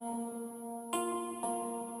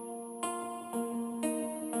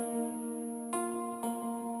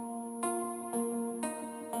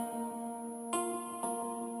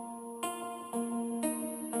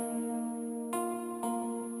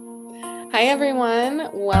Hi, everyone.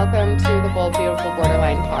 Welcome to the Bold, Beautiful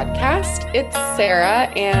Borderline podcast. It's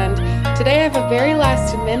Sarah, and today I have a very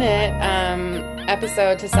last minute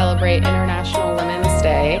episode to celebrate International Women's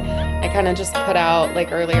Day. I kind of just put out,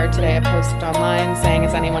 like earlier today, I posted online saying,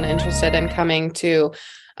 is anyone interested in coming to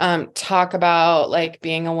talk about like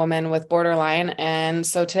being a woman with borderline? And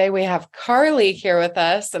so today we have Carly here with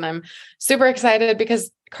us, and I'm super excited because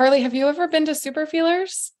Carly, have you ever been to Super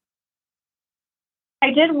Feelers? I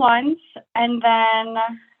did once, and then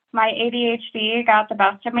my ADHD got the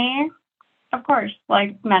best of me. Of course,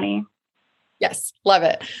 like many. Yes, love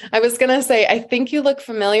it. I was going to say, I think you look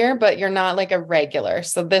familiar, but you're not like a regular.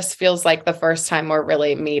 So this feels like the first time we're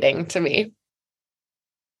really meeting to me.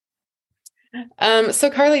 So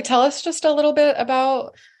Carly, tell us just a little bit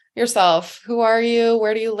about yourself. Who are you?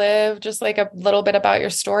 Where do you live? Just like a little bit about your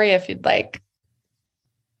story, if you'd like.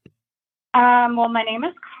 Well, my name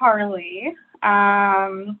is Carly.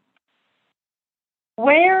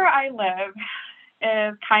 Where I live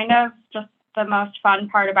is kind of just the most fun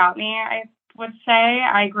part about me, I would say.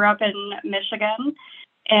 I grew up in Michigan,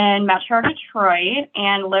 in Metro Detroit,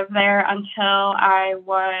 and lived there until I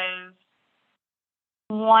was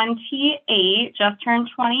 28, just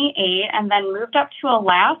turned 28, and then moved up to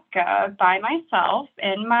Alaska by myself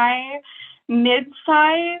in my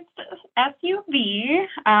mid-sized SUV,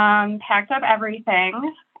 packed up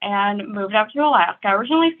everything, and moved up to Alaska.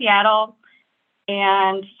 Originally Seattle,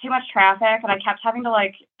 and too much traffic, and I kept having to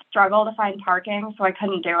like struggle to find parking, so I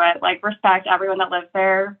couldn't do it. Like, respect everyone that lives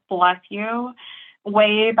there, bless you.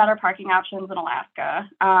 Way better parking options in Alaska.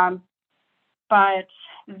 But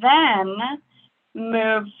then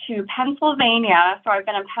moved to Pennsylvania. So I've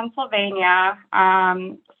been in Pennsylvania,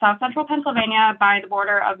 South Central Pennsylvania, by the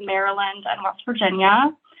border of Maryland and West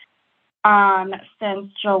Virginia,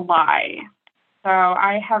 since July. So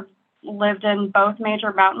I have lived in both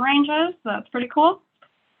major mountain ranges. So that's pretty cool.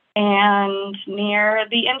 And near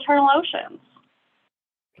the internal oceans.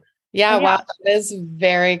 Yeah, So, yeah. wow, that is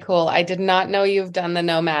very cool. I did not know you've done the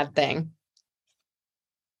nomad thing.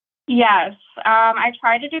 Yes. I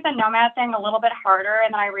tried to do the nomad thing a little bit harder,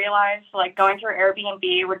 and then I realized like going through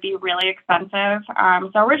Airbnb would be really expensive. So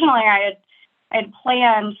originally I had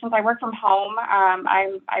planned, since I work from home,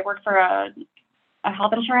 I work for a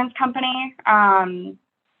health insurance company, and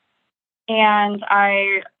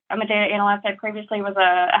I'm a data analyst. I previously was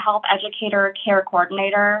a health educator care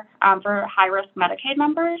coordinator for high-risk Medicaid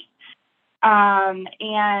members. And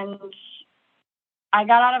I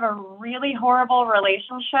got out of a really horrible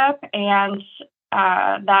relationship, and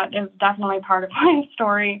that is definitely part of my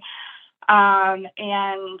story. And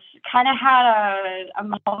kind of had a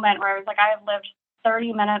moment where I was like, I have lived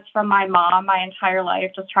 30 minutes from my mom my entire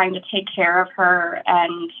life, just trying to take care of her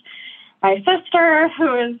and my sister,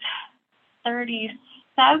 who is 37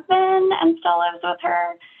 and still lives with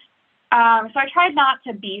her. So I tried not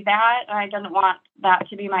to be that, and I didn't want that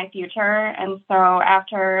to be my future. And so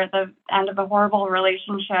after the end of a horrible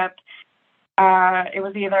relationship, it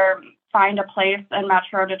was either find a place in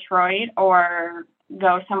Metro Detroit or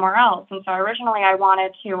go somewhere else. And so originally I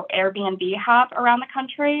wanted to Airbnb hop around the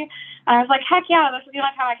country. And I was like, heck yeah, this is the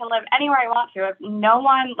only time I can live anywhere I want to. If no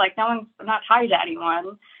one's, I'm not tied to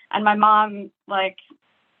anyone. And my mom, like,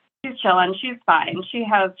 she's chilling. She's fine. She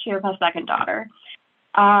has a second daughter.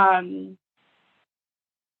 The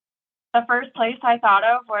first place I thought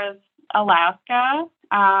of was Alaska,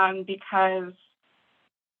 because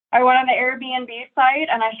I went on the Airbnb site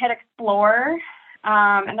and I hit explore,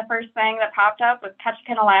 and the first thing that popped up was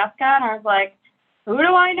Ketchikan, Alaska, and I was like, who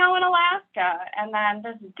do I know in Alaska? And then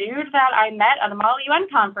this dude that I met at a Model UN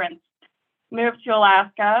conference moved to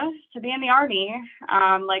Alaska to be in the Army,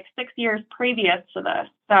 6 years previous to this.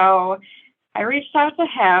 So I reached out to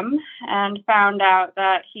him and found out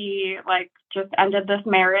that he just ended this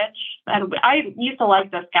marriage. And I used to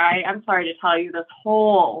like this guy. I'm sorry to tell you this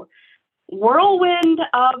whole whirlwind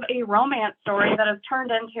of a romance story that has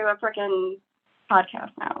turned into a freaking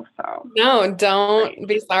podcast now. So No, don't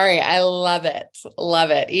be sorry. I love it.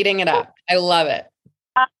 Love it. Eating it up. I love it.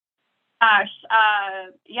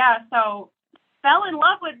 Yeah. So fell in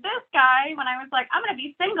love with this guy when I was like, I'm going to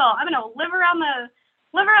be single. I'm going to live around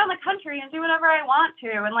the country and do whatever I want to.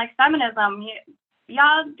 And feminism,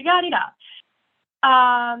 yada.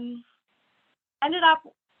 Ended up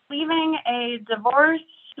leaving a divorced,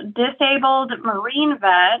 disabled Marine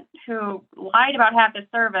vet who lied about half his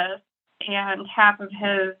service and half of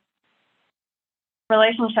his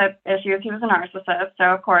relationship issues. He was a narcissist. So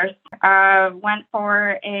of course, went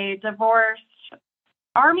for a divorced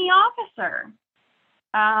Army officer.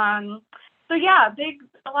 So yeah,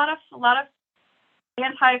 a lot of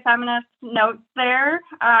anti-feminist notes there.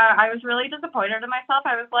 I was really disappointed in myself.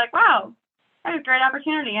 I was like, wow, that was a great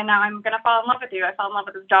opportunity, and now I'm going to fall in love with you. I fell in love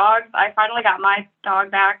with his dogs. I finally got my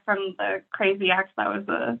dog back from the crazy ex that was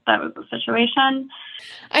the situation.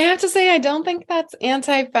 I have to say, I don't think that's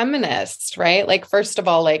anti-feminist, right? Like, first of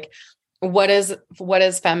all, like, what is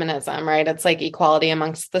feminism, right? It's like equality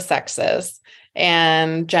amongst the sexes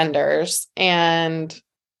and genders. And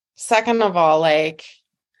second of all, like,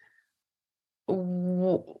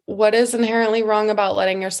 what is inherently wrong about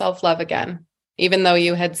letting yourself love again? Even though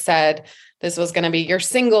you had said this was going to be your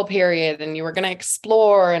single period and you were going to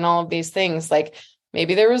explore and all of these things, like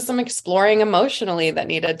maybe there was some exploring emotionally that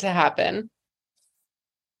needed to happen.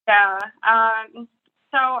 Yeah.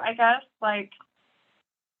 So I guess like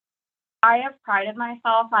I have prided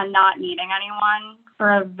myself on not needing anyone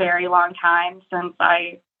for a very long time, since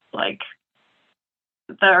the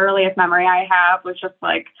earliest memory I have was just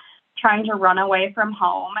like trying to run away from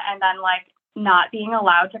home and then like not being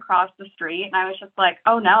allowed to cross the street. And I was just like,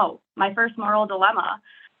 oh no, my first moral dilemma.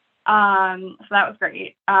 So that was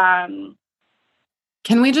great. Can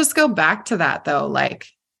we just go back to that though? Like,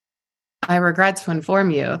 I regret to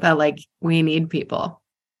inform you that like we need people.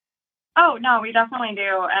 Oh no, we definitely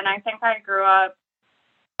do. And I think I grew up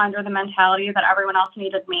under the mentality that everyone else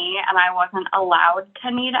needed me and I wasn't allowed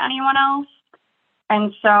to need anyone else.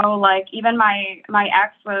 And so like even my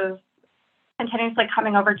ex was continuously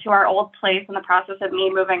coming over to our old place in the process of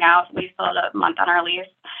me moving out. We still had a month on our lease.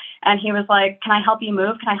 And he was like, can I help you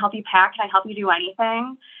move? Can I help you pack? Can I help you do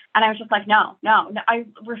anything? And I was just like, no, I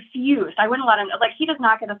refused. I wouldn't let him, like, he does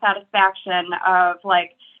not get the satisfaction of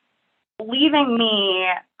like leaving me.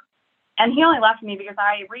 And he only left me because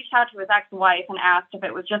I reached out to his ex-wife and asked if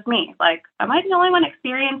it was just me. Like, am I the only one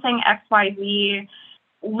experiencing XYZ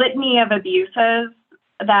litany of abuses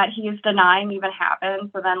that he's denying even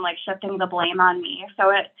happened? So then like shifting the blame on me.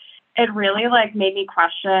 So it really like made me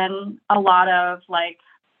question a lot of like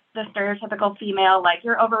the stereotypical female, like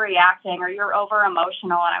you're overreacting or you're over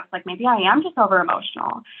emotional. And I was like, maybe I am just over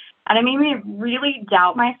emotional. And it made me really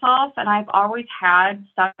doubt myself. And I've always had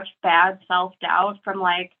such bad self-doubt from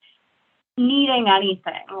like needing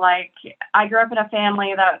anything. Like I grew up in a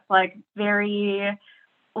family that's like very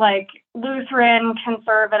like Lutheran,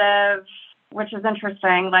 conservative, which is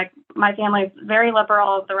interesting. Like my family's very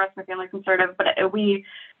liberal, the rest of my family's conservative, but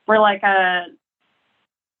we're like I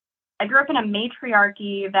grew up in a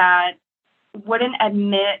matriarchy that wouldn't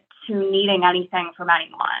admit to needing anything from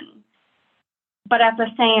anyone, but at the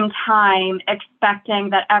same time expecting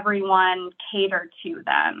that everyone catered to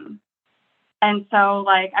them. And so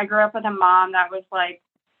like I grew up with a mom that was like,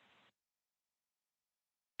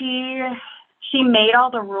 she made all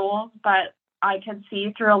the rules, but I could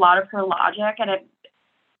see through a lot of her logic, and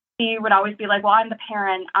she would always be like, well, I'm the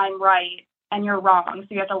parent, I'm right, and you're wrong, so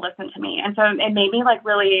you have to listen to me. And so it made me like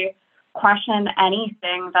really question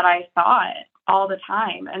anything that I thought all the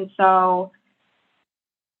time. And so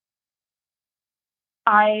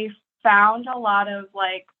I found a lot of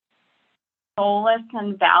like solace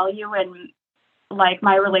and value in like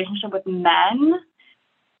my relationship with men.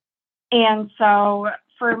 And so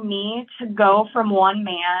for me to go from one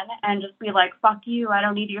man and just be like, fuck you, I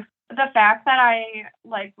don't need you. The fact that I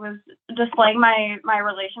like was displaying my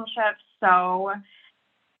relationship so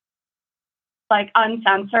like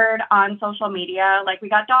uncensored on social media, like we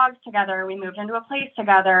got dogs together, we moved into a place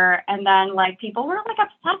together, and then like people were like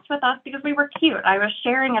obsessed with us because we were cute. I was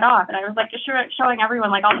sharing it off and I was like showing everyone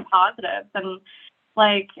like all the positives, and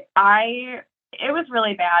like it was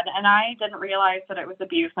really bad, and I didn't realize that it was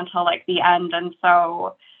abuse until like the end. And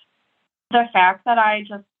so the fact that I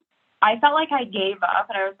felt like I gave up,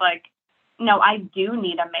 and I was like, no, I do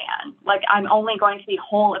need a man. Like I'm only going to be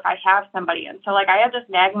whole if I have somebody. And so like I had this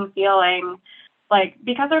nagging feeling, like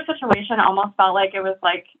because our situation almost felt like it was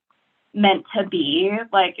like meant to be,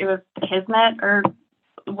 like it was kismet or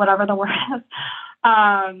whatever the word is.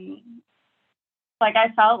 Like I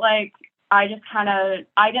felt like I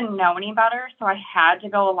didn't know any better, so I had to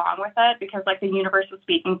go along with it because like the universe was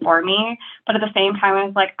speaking for me. But at the same time, I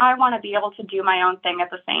was like, I want to be able to do my own thing at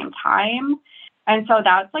the same time. And so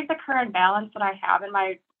that's like the current balance that I have in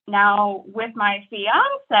my now with my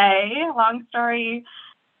fiance. Long story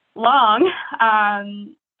long,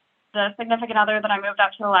 the significant other that I moved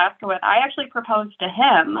up to Alaska with, I actually proposed to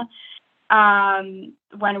him.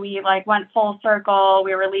 When we like went full circle,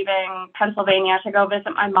 we were leaving Pennsylvania to go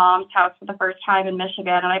visit my mom's house for the first time in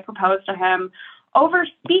Michigan, and I proposed to him over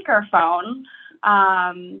speakerphone.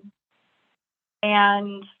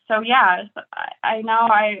 And so, yeah, I know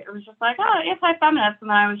it was just like, oh, anti-feminist. And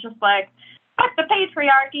then I was just like, fuck the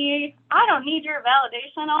patriarchy. I don't need your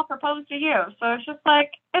validation. I'll propose to you. So it's just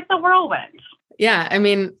like, it's a whirlwind. Yeah. I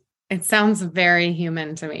mean, it sounds very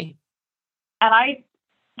human to me. And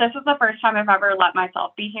this is the first time I've ever let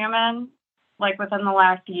myself be human. Like within the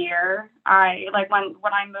last year,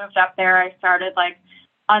 when I moved up there, I started like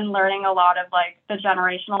unlearning a lot of like the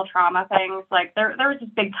generational trauma things. Like there was this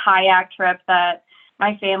big kayak trip that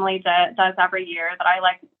my family does every year that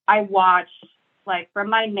I watch, like from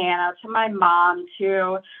my nana to my mom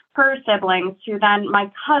to her siblings to then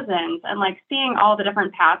my cousins, and like seeing all the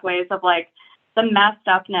different pathways of like the messed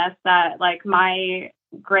upness that like my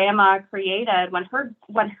grandma created when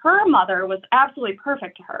her mother was absolutely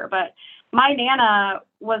perfect to her, but my nana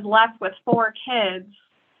was left with 4 kids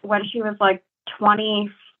when she was like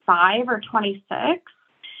 25 or 26,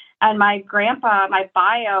 and my grandpa, my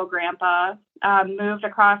bio grandpa, moved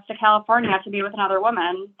across to California to be with another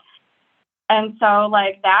woman. And so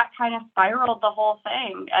like that kind of spiraled the whole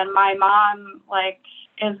thing. And my mom like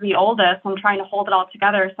is the oldest and trying to hold it all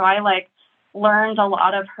together. So I like learned a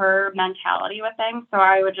lot of her mentality with things. So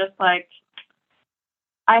I would just like,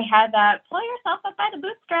 I had that pull yourself up by the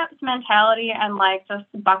bootstraps mentality and like just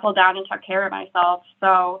buckle down and took care of myself.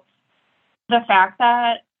 So the fact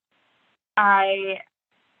that I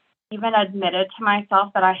even admitted to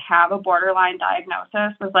myself that I have a borderline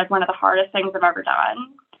diagnosis was like one of the hardest things I've ever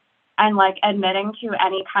done. And like admitting to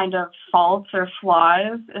any kind of faults or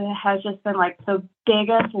flaws, it has just been like the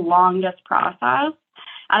biggest, longest process.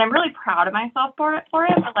 And I'm really proud of myself for it.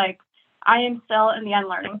 But like, I am still in the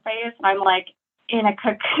unlearning phase. And I'm like in a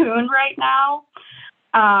cocoon right now,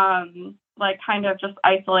 like kind of just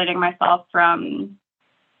isolating myself from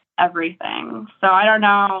everything. So I don't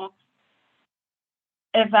know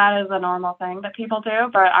if that is a normal thing that people do,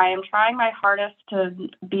 but I am trying my hardest to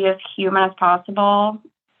be as human as possible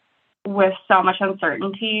with so much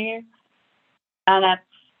uncertainty, and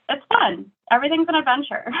it's fun. Everything's an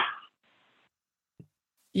adventure.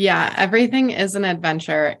 Yeah, everything is an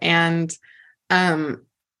adventure. And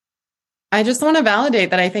I just want to validate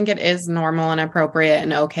that I think it is normal and appropriate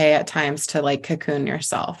and okay at times to like cocoon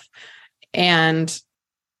yourself and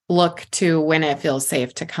look to when it feels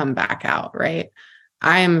safe to come back out, right?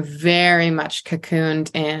 I am very much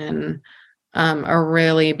cocooned in a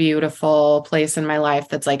really beautiful place in my life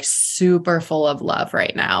that's like super full of love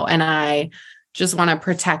right now. And I just want to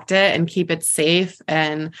protect it and keep it safe.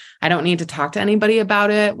 And I don't need to talk to anybody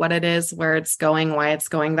about it, what it is, where it's going, why it's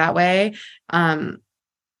going that way. And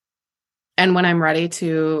when I'm ready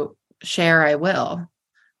to share, I will.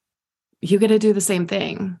 You get to do the same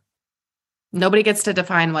thing. Nobody gets to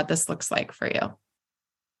define what this looks like for you.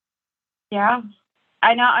 Yeah.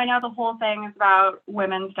 I know the whole thing is about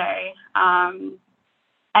Women's Day. And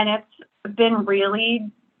it's been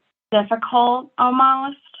really difficult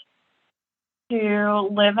almost to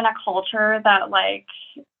live in a culture that like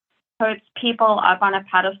puts people up on a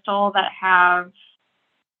pedestal that have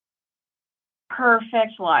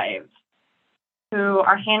perfect lives, who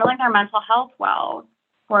are handling their mental health well,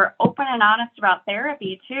 who are open and honest about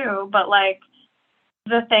therapy too, but like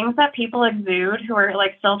the things that people exude who are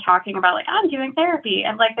like still talking about like I'm doing therapy,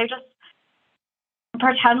 and like they just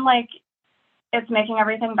pretend like it's making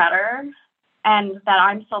everything better and that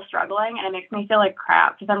I'm still struggling, and it makes me feel like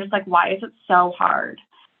crap because I'm just like, why is it so hard?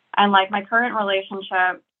 And like my current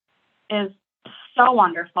relationship is so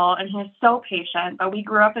wonderful and he's so patient, but we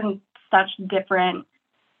grew up in such different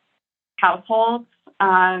households.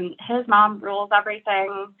 His mom rules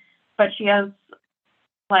everything, but she has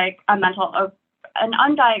like an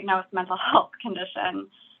undiagnosed mental health condition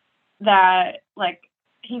that like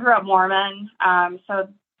he grew up Mormon. So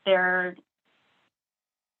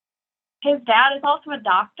his dad is also a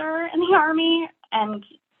doctor in the Army and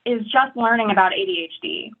is just learning about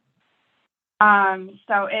ADHD.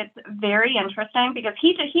 So it's very interesting because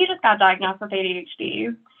he just got diagnosed with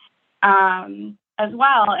ADHD as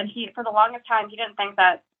well. And for the longest time, he didn't think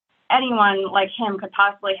that anyone like him could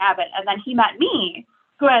possibly have it. And then he met me,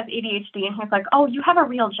 who has ADHD, and he's like, oh, you have a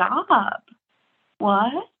real job.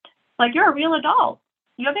 What? Like, you're a real adult.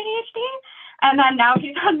 You have ADHD? And then now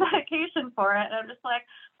he's on medication for it. And I'm just like,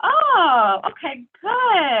 oh, okay,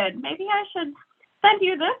 good. Maybe I should send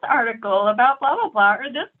you this article about blah, blah, blah,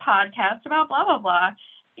 or this podcast about blah, blah, blah.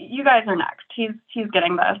 You guys are next. He's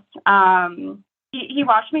getting this. He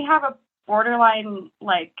watched me have a borderline,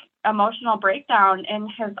 like, emotional breakdown in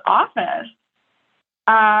his office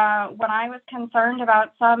when I was concerned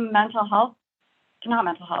about some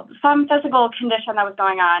some physical condition that was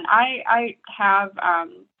going on. I have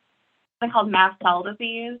something called mast cell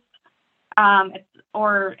disease,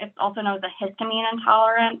 It's also known as a histamine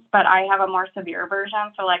intolerance, but I have a more severe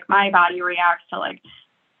version. So like my body reacts to like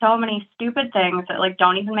so many stupid things that like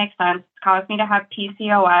don't even make sense. It's caused me to have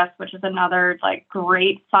PCOS, which is another like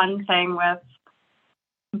great fun thing with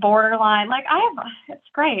borderline. It's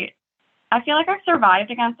great. I feel like I've survived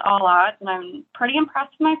against all odds, and I'm pretty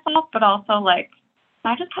impressed with myself, but also like,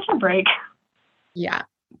 can I just catch a break? Yeah.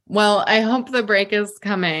 Well, I hope the break is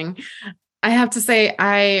coming. I have to say,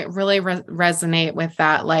 I really resonate with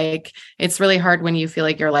that. Like, it's really hard when you feel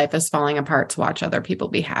like your life is falling apart to watch other people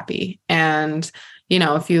be happy. And,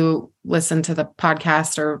 if you listen to the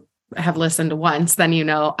podcast or have listened once, then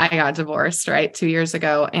I got divorced, right? 2 years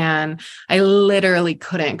ago. And I literally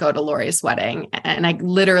couldn't go to Lori's wedding. And I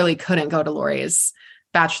literally couldn't go to Lori's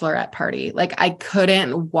bachelorette party. Like, I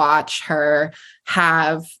couldn't watch her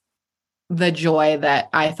have the joy that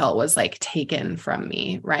I felt was like taken from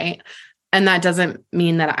me, right? And that doesn't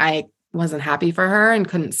mean that I wasn't happy for her and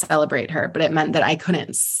couldn't celebrate her, but it meant that I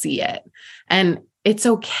couldn't see it. And it's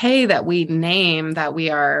okay that we name that we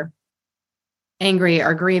are angry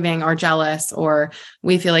or grieving or jealous, or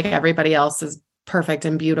we feel like everybody else is perfect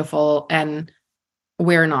and beautiful and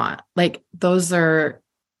we're not. Like, those are,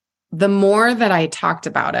 the more that I talked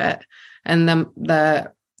about it and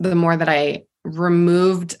the more that I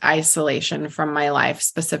removed isolation from my life,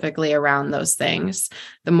 specifically around those things,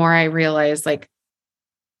 the more I realized like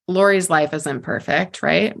Lori's life isn't perfect,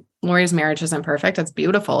 right? Lori's marriage isn't perfect. It's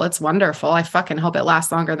beautiful. It's wonderful. I fucking hope it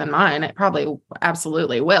lasts longer than mine. It probably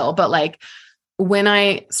absolutely will. But like, when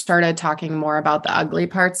I started talking more about the ugly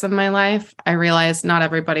parts of my life, I realized not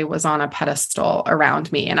everybody was on a pedestal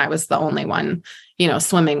around me. And I was the only one,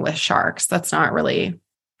 swimming with sharks. That's not really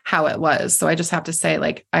how it was. So I just have to say,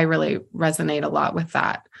 like, I really resonate a lot with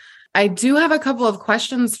that. I do have a couple of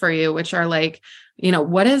questions for you, which are like,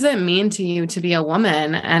 what does it mean to you to be a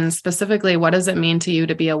woman? And specifically, what does it mean to you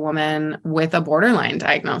to be a woman with a borderline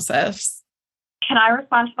diagnosis? Can I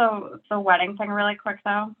respond to the wedding thing really quick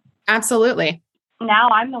though? Absolutely. Now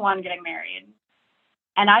I'm the one getting married,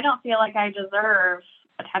 and I don't feel like I deserve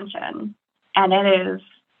attention. And it is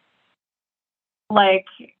like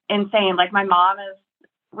insane. Like, my mom is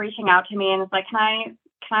reaching out to me and is like, can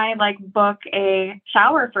I like book a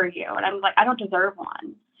shower for you? And I'm like, I don't deserve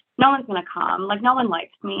one. No one's going to come. Like, no one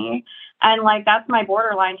likes me. And like, that's my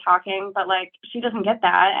borderline talking, but like, she doesn't get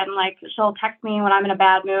that. And like, she'll text me when I'm in a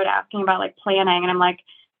bad mood asking about like planning. And I'm like,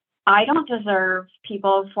 I don't deserve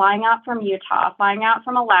people flying out from Utah, flying out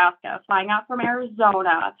from Alaska, flying out from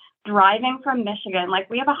Arizona, driving from Michigan.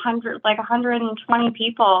 Like, we have 120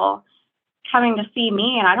 people coming to see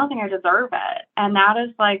me, and I don't think I deserve it. And that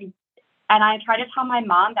is like, and I try to tell my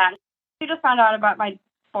mom that. She just found out about my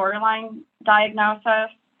borderline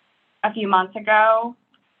diagnosis a few months ago.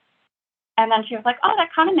 And then she was like, oh,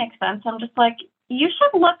 that kind of makes sense. I'm just like, you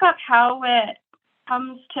should look up how it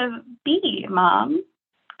comes to be, Mom.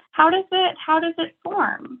 How does it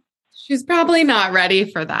form? She's probably not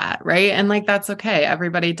ready for that, right? And like, that's okay.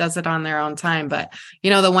 Everybody does it on their own time. But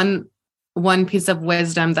the one piece of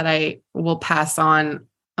wisdom that I will pass on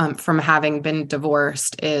from having been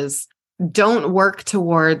divorced is, don't work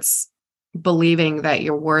towards believing that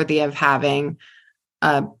you're worthy of having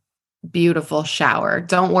a beautiful shower.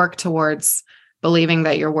 Don't work towards believing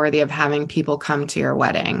that you're worthy of having people come to your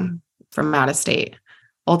wedding from out of state.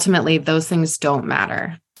 Ultimately, those things don't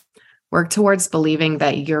matter. Work towards believing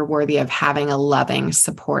that you're worthy of having a loving,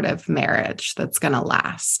 supportive marriage that's going to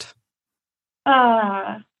last.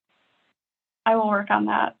 I will work on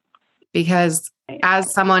that. Because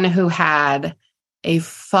as someone who had a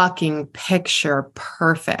fucking picture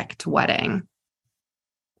perfect wedding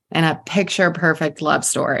and a picture perfect love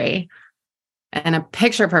story and a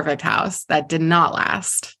picture perfect house that did not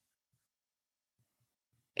last,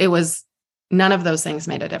 none of those things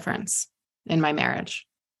made a difference in my marriage.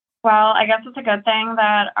 Well, I guess it's a good thing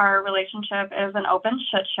that our relationship is an open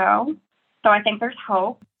shit show. So I think there's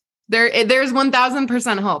hope. There's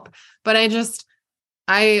 1000% hope. But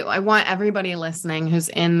I want everybody listening who's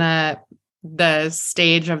in the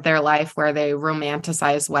stage of their life where they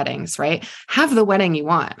romanticize weddings, right? Have the wedding you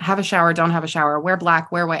want. Have a shower, don't have a shower, wear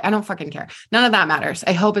black, wear white. I don't fucking care. None of that matters.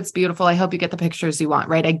 I hope it's beautiful. I hope you get the pictures you want,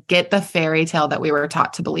 right? I get the fairy tale that we were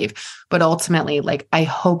taught to believe. But ultimately, like, I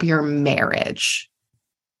hope your marriage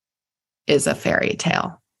is a fairy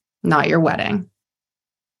tale, not your wedding.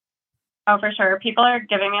 Oh, for sure. People are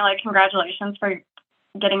giving me like congratulations for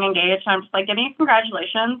getting engaged. I'm just like, give me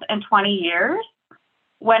congratulations in 20 years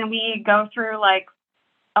when we go through like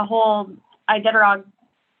a whole Iditarod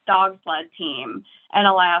dog sled team in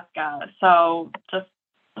Alaska. So just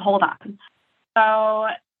hold on. So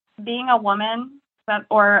being a woman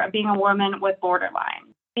or being a woman with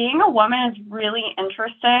borderline. Being a woman is really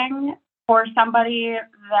interesting for somebody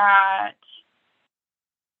that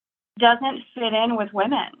doesn't fit in with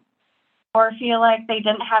women or feel like they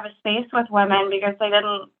didn't have a space with women because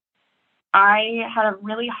I had a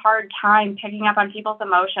really hard time picking up on people's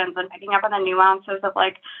emotions and picking up on the nuances of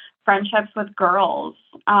like friendships with girls.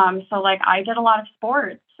 So like I did a lot of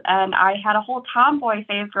sports and I had a whole tomboy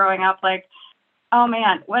phase growing up. Like, oh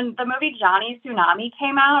man, when the movie Johnny Tsunami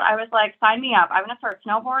came out, I was like, sign me up. I'm going to start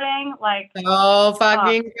snowboarding. Like, oh,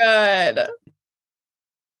 fucking good.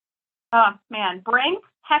 Oh man, Brink?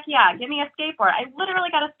 Heck yeah, give me a skateboard. I literally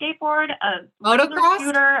got a skateboard, a Motocross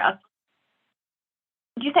scooter,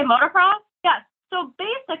 did you say motocross? Yes. So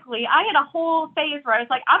basically, I had a whole phase where I was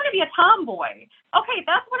like, I'm going to be a tomboy. Okay,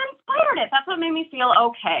 that's what inspired it. That's what made me feel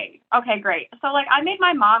okay. Okay, great. So, like, I made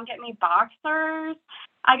my mom get me boxers.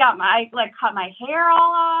 I cut my hair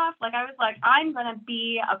all off. Like, I was like, I'm going to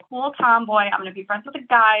be a cool tomboy. I'm going to be friends with the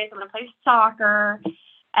guys. I'm going to play soccer.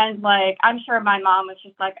 And, like, I'm sure my mom was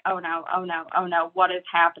just like, oh, no, oh, no, oh, no, what is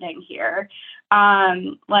happening here?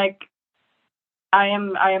 Like, I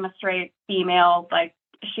am a straight female, like,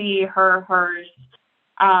 she, her, hers.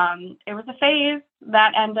 It was a phase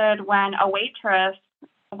that ended when a waitress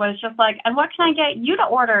was just like, and what can I get you to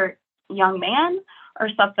order, young man, or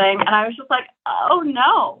something? And I was just like, oh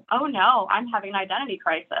no, I'm having an identity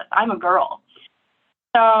crisis. I'm a girl.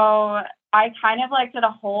 So I kind of like did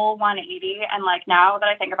a whole 180. And like now that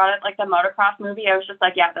I think about it, like the motocross movie, I was just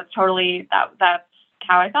like, yeah, that's totally, that's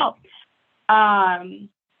how I felt. And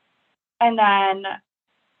then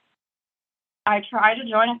I tried to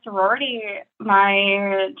join a sorority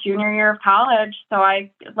my junior year of college. So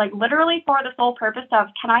I like literally for the sole purpose of,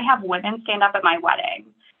 can I have women stand up at my wedding?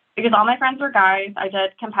 Because all my friends were guys. I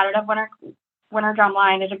did competitive winter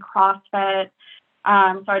drumline. I did CrossFit.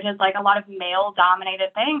 So I did like a lot of male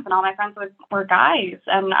dominated things and all my friends were guys.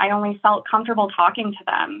 And I only felt comfortable talking to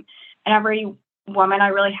them. And every woman I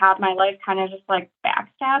really had in my life kind of just like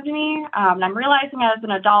backstabbed me. And I'm realizing as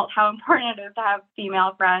an adult how important it is to have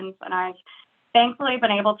female friends. And I've thankfully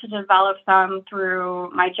been able to develop some through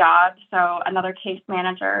my job. So another case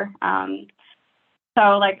manager.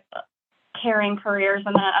 So like carrying careers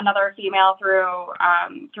and then another female through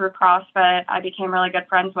CrossFit I became really good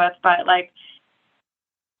friends with. But like,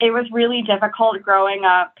 it was really difficult growing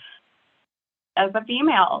up as a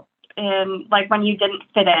female in like when you didn't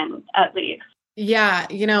fit in at least. Yeah.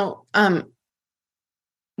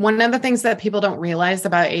 One of the things that people don't realize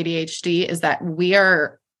about ADHD is that we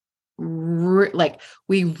are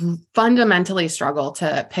we fundamentally struggle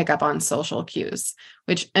to pick up on social cues,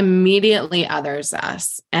 which immediately others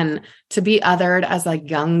us. And to be othered as a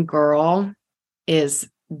young girl is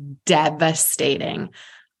devastating.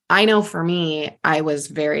 I know for me, I was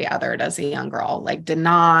very othered as a young girl, like did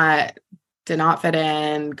not fit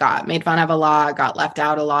in, got made fun of a lot, got left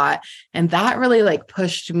out a lot. And that really like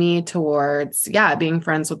pushed me towards, being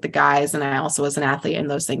friends with the guys. And I also was an athlete and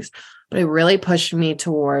those things, but it really pushed me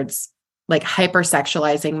towards like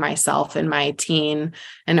hypersexualizing myself in my teen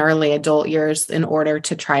and early adult years in order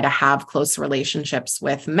to try to have close relationships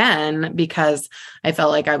with men, because I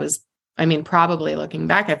felt like probably looking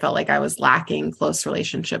back, I felt like I was lacking close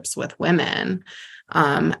relationships with women.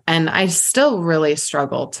 And I still really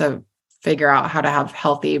struggle to figure out how to have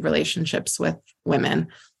healthy relationships with women.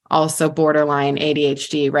 Also borderline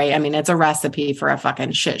ADHD, right? I mean, it's a recipe for a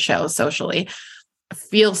fucking shit show socially. I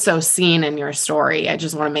feel so seen in your story. I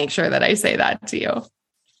just want to make sure that I say that to you.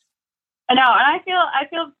 I know. And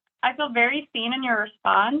I feel very seen in your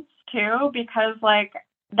response too, because like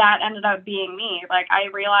that ended up being me. Like I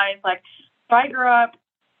realized like, so I grew up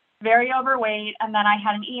very overweight and then I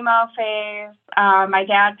had an emo phase. My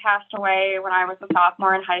dad passed away when I was a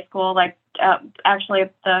sophomore in high school, like actually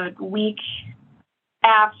the week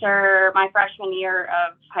after my freshman year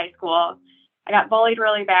of high school. I got bullied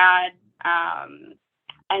really bad.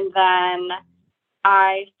 And then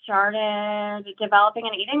I started developing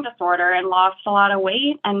an eating disorder and lost a lot of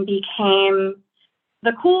weight and became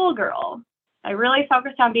the cool girl. I really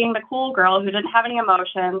focused on being the cool girl who didn't have any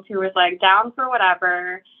emotions, who was like down for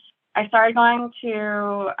whatever. I started going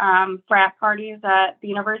to frat parties at the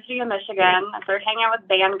University of Michigan. I started hanging out with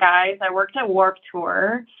band guys. I worked at Warped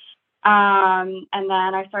Tour. And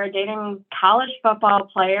then I started dating college football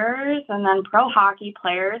players and then pro hockey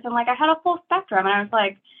players. And like, I had a full spectrum and I was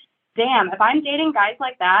like, damn, if I'm dating guys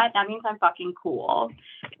like that, that means I'm fucking cool.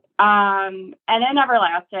 And it never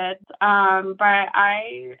lasted. But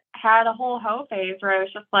I had a whole hoe phase where I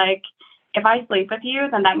was just like, if I sleep with you,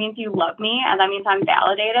 then that means you love me and that means I'm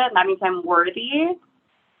validated and that means I'm worthy.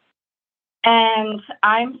 And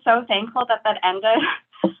I'm so thankful that that ended.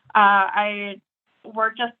 I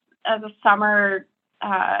worked just as a summer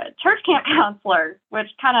church camp counselor, which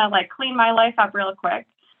kind of like cleaned my life up real quick.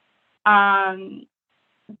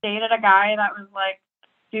 Dated a guy that was like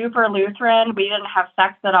super Lutheran. We didn't have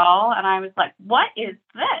sex at all. And I was like, what is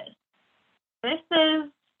this? This is,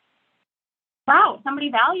 wow, somebody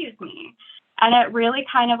values me. And it really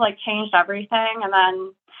kind of like changed everything. And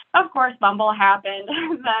then, of course, Bumble happened,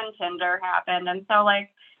 then Tinder happened. And so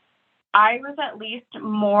like, I was at least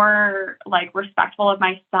more like respectful of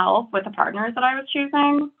myself with the partners that I was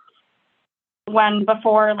choosing. When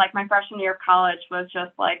before, like my freshman year of college was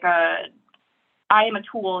just like I am a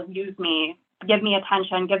tool, use me, give me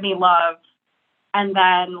attention, give me love. And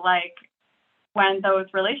then like when those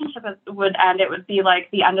relationships would end, it would be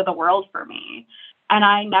like the end of the world for me. And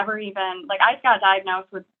I never even, like I got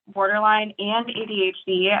diagnosed with borderline and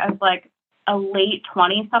ADHD as like a late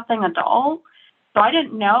 20-something adult. So I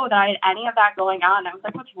didn't know that I had any of that going on. I was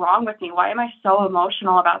like, what's wrong with me? Why am I so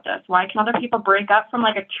emotional about this? Why can other people break up from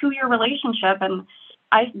like a 2-year relationship? And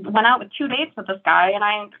I went out with 2 dates with this guy and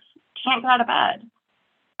I can't get out of bed.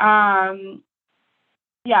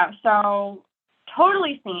 Yeah, so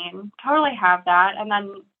totally seen, totally have that. And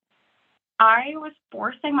then I was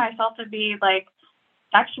forcing myself to be like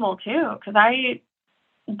sexual too, because I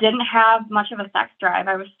didn't have much of a sex drive.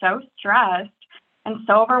 I was so stressed and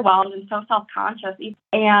so overwhelmed and so self-conscious.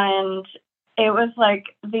 And it was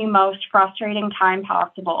like the most frustrating time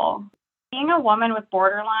possible. Being a woman with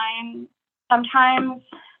borderline sometimes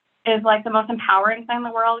is like the most empowering thing in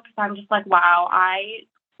the world, because I'm just like, wow, I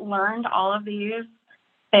learned all of these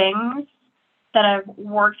things that have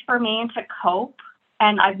worked for me to cope,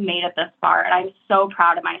 and I've made it this far, and I'm so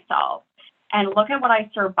proud of myself. And look at what I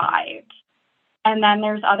survived. And then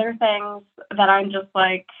there's other things that I'm just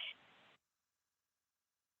like,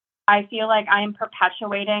 I feel like I'm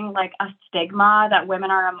perpetuating like a stigma that women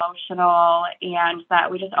are emotional and that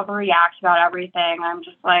we just overreact about everything. I'm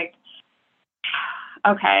just like,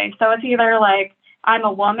 okay, so it's either like I'm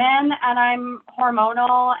a woman and I'm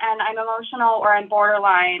hormonal and I'm emotional, or I'm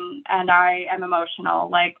borderline and I am emotional.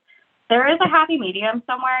 Like there is a happy medium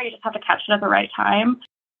somewhere. You just have to catch it at the right time.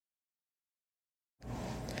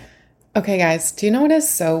 Okay, guys, do you know what is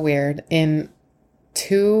so weird? In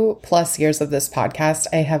 2+ years of this podcast,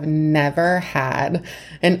 I have never had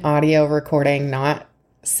an audio recording not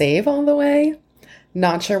save all the way.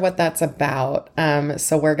 Not sure what that's about.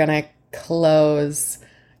 So we're going to close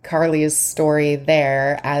Carly's story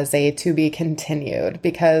there as a to be continued,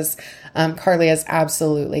 because Carly is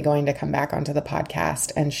absolutely going to come back onto the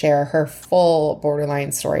podcast and share her full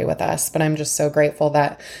borderline story with us. But I'm just so grateful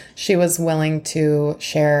that she was willing to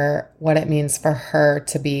share what it means for her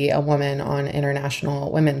to be a woman on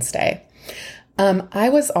International Women's Day. I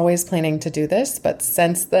was always planning to do this, but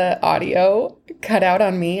since the audio cut out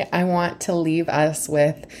on me, I want to leave us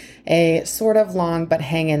with a sort of long, but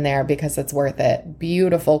hang in there because it's worth it,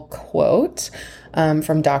 beautiful quote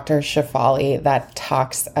from Dr. Shefali that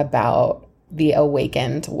talks about the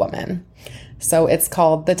awakened woman. So it's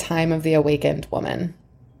called The Time of the Awakened Woman.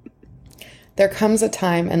 There comes a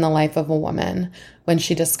time in the life of a woman when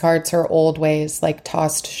she discards her old ways like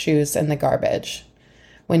tossed shoes in the garbage,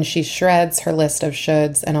 when she shreds her list of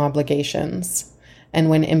shoulds and obligations, and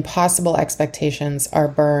when impossible expectations are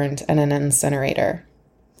burned in an incinerator.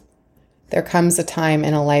 There comes a time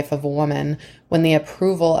in a life of a woman when the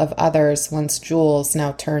approval of others, once jewels,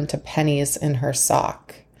 now turn to pennies in her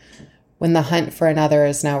sock, when the hunt for another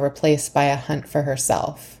is now replaced by a hunt for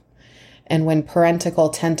herself, and when parentical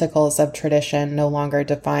tentacles of tradition no longer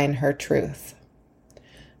define her truth.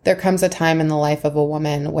 There comes a time in the life of a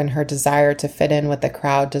woman when her desire to fit in with the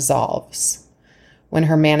crowd dissolves, when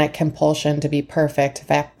her manic compulsion to be perfect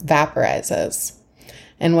vaporizes,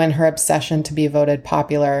 and when her obsession to be voted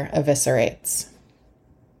popular eviscerates.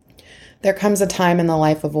 There comes a time in the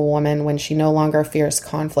life of a woman when she no longer fears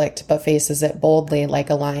conflict but faces it boldly like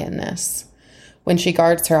a lioness, when she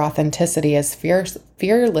guards her authenticity as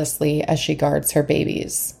fearlessly as she guards her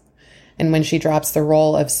babies, and when she drops the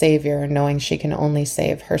role of savior knowing she can only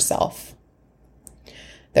save herself.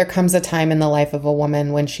 There comes a time in the life of a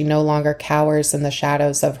woman when she no longer cowers in the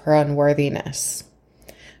shadows of her unworthiness,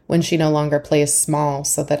 when she no longer plays small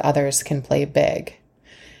so that others can play big,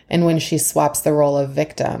 and when she swaps the role of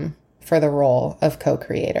victim for the role of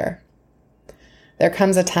co-creator. There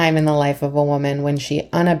comes a time in the life of a woman when she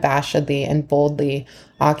unabashedly and boldly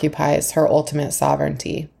occupies her ultimate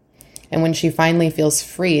sovereignty, and when she finally feels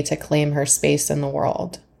free to claim her space in the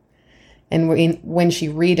world, and when she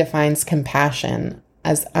redefines compassion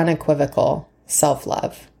as unequivocal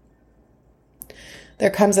self-love. There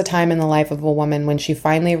comes a time in the life of a woman when she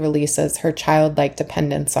finally releases her childlike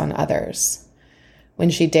dependence on others, when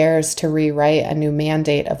she dares to rewrite a new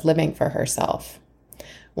mandate of living for herself,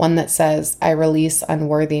 one that says, I release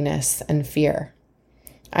unworthiness and fear.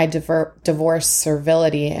 I divorce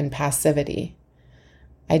servility and passivity.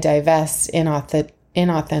 I divest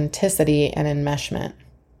inauthenticity and enmeshment.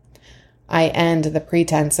 I end the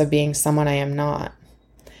pretense of being someone I am not.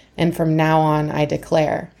 And from now on, I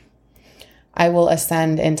declare, I will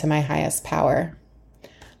ascend into my highest power.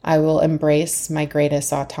 I will embrace my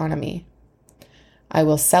greatest autonomy. I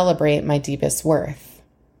will celebrate my deepest worth.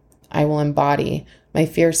 I will embody my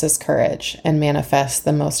fiercest courage and manifest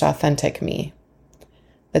the most authentic me.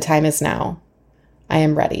 The time is now. I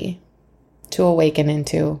am ready to awaken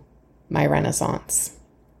into my renaissance.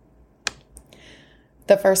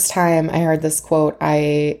 The first time I heard this quote,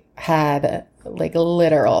 I had like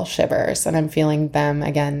literal shivers, and I'm feeling them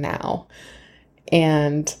again now.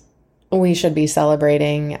 And we should be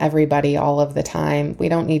celebrating everybody all of the time. We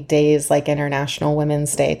don't need days like International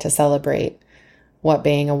Women's Day to celebrate what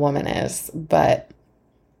being a woman is. But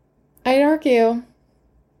I'd argue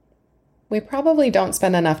we probably don't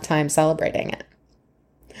spend enough time celebrating it.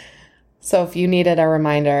 So if you needed a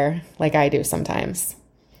reminder, like I do sometimes,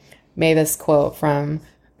 may this quote from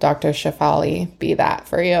Dr. Shefali be that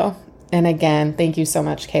for you. And again, thank you so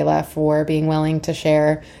much, Kayla, for being willing to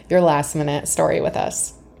share your last minute story with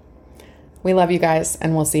us. We love you guys,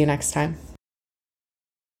 and we'll see you next time.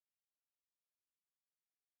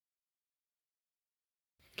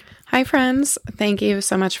 Hi, friends. Thank you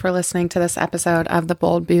so much for listening to this episode of the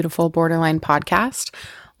Bold, Beautiful Borderline podcast.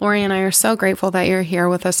 Lori and I are so grateful that you're here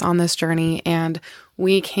with us on this journey, and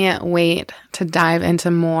we can't wait to dive into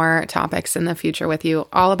more topics in the future with you,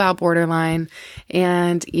 all about borderline,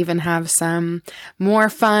 and even have some more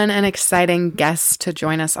fun and exciting guests to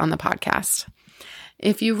join us on the podcast.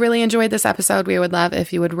 If you really enjoyed this episode, we would love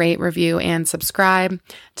if you would rate, review, and subscribe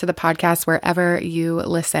to the podcast wherever you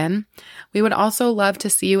listen. We would also love to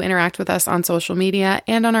see you interact with us on social media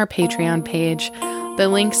and on our Patreon page. The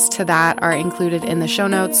links to that are included in the show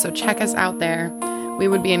notes, so check us out there. We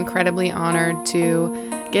would be incredibly honored to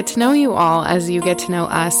get to know you all as you get to know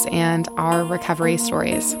us and our recovery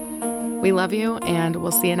stories. We love you, and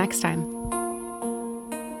we'll see you next time.